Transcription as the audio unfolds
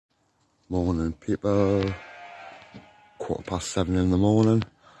Morning people, 7:15 in the morning,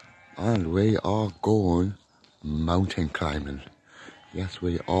 and we are going mountain climbing. Yes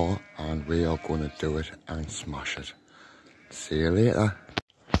we are, and we are going to do it and smash it. See you later.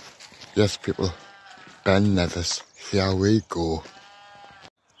 Yes people, Ben Nevis, here we go.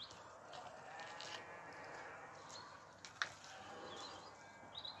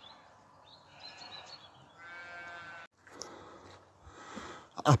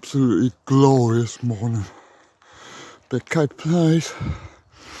 Absolutely glorious morning. Big kite place.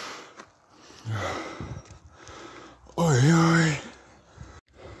 Oi oi.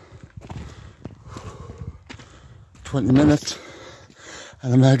 20 minutes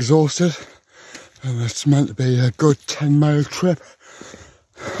and I'm exhausted, and it's meant to be a good 10-mile trip.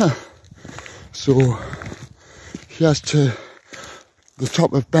 So here's to the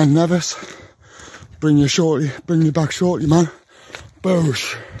top of Ben Nevis. Bring you back shortly, man.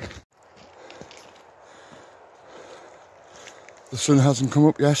 Boosh. The sun hasn't come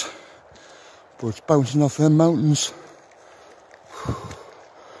up yet, but it's bouncing off them mountains.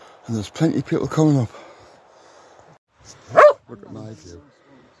 And there's plenty of people coming up. Look at my view.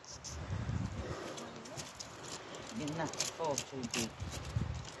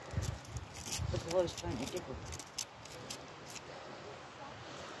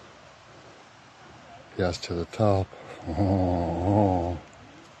 Yes, to the top. Oh,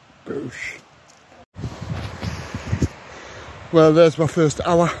 boosh. Well, there's my first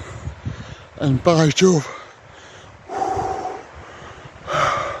hour, and by Jove,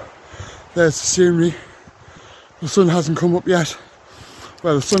 there's the scenery. The sun hasn't come up yet.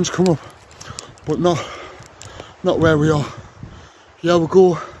 Well, the sun's come up, but not where we are. Here we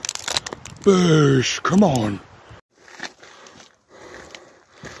go. Boosh, come on.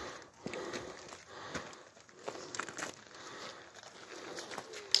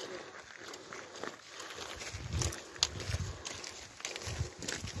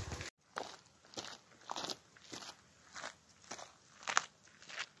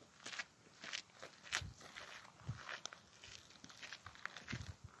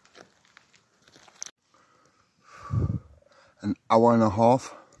 An hour and a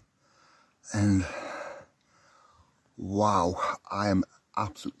half, and wow, I am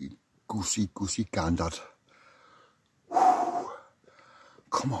absolutely goosey gandered.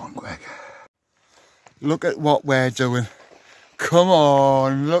 Come on, Greg. Look at what we're doing. Come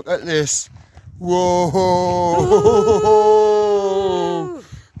on, look at this. Whoa!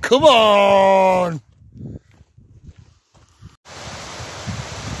 Come on!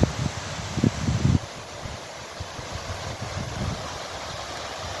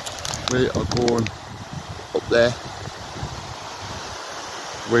 We are going up there.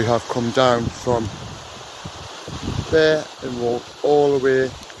 We have come down from there and walked all the way.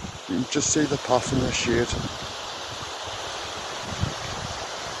 You can just see the path in the shade.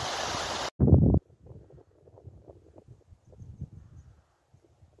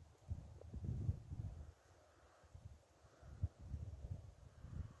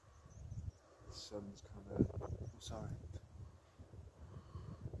 The sun's coming. Oh, sorry.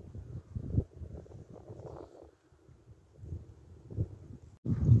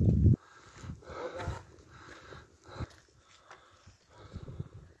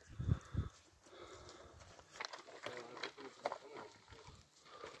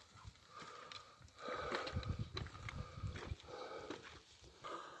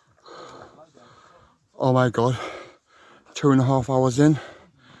 Oh my god, 2.5 hours in.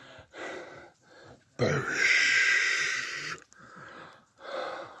 Boosh.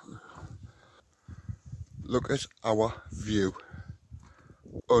 Look at our view.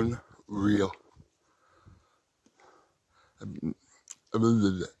 Unreal. A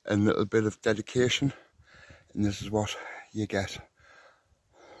little bit of dedication, and this is what you get.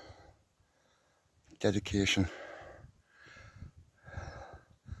 Dedication.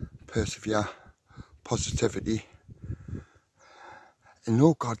 Persevere. Positivity, and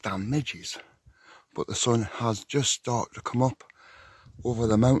no goddamn midges, but the sun has just started to come up over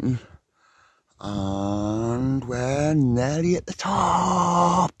the mountain, and we're nearly at the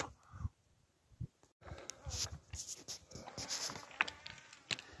top.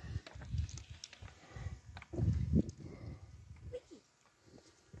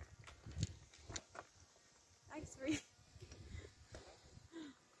 Thanks, Reece.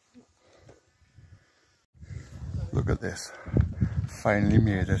 Look at this. Finally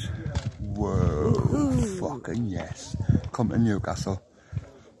made it. Whoa. Ooh. Fucking yes. Come to Newcastle.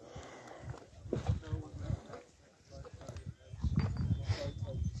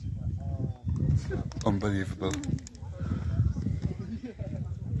 Unbelievable.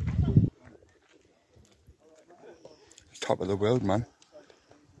 top of the world, man.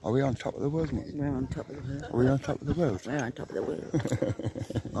 Are we on top of the world, Nikki? We're on top of the world. Are we on top of the world? We're on top of the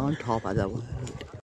world. On top of the world.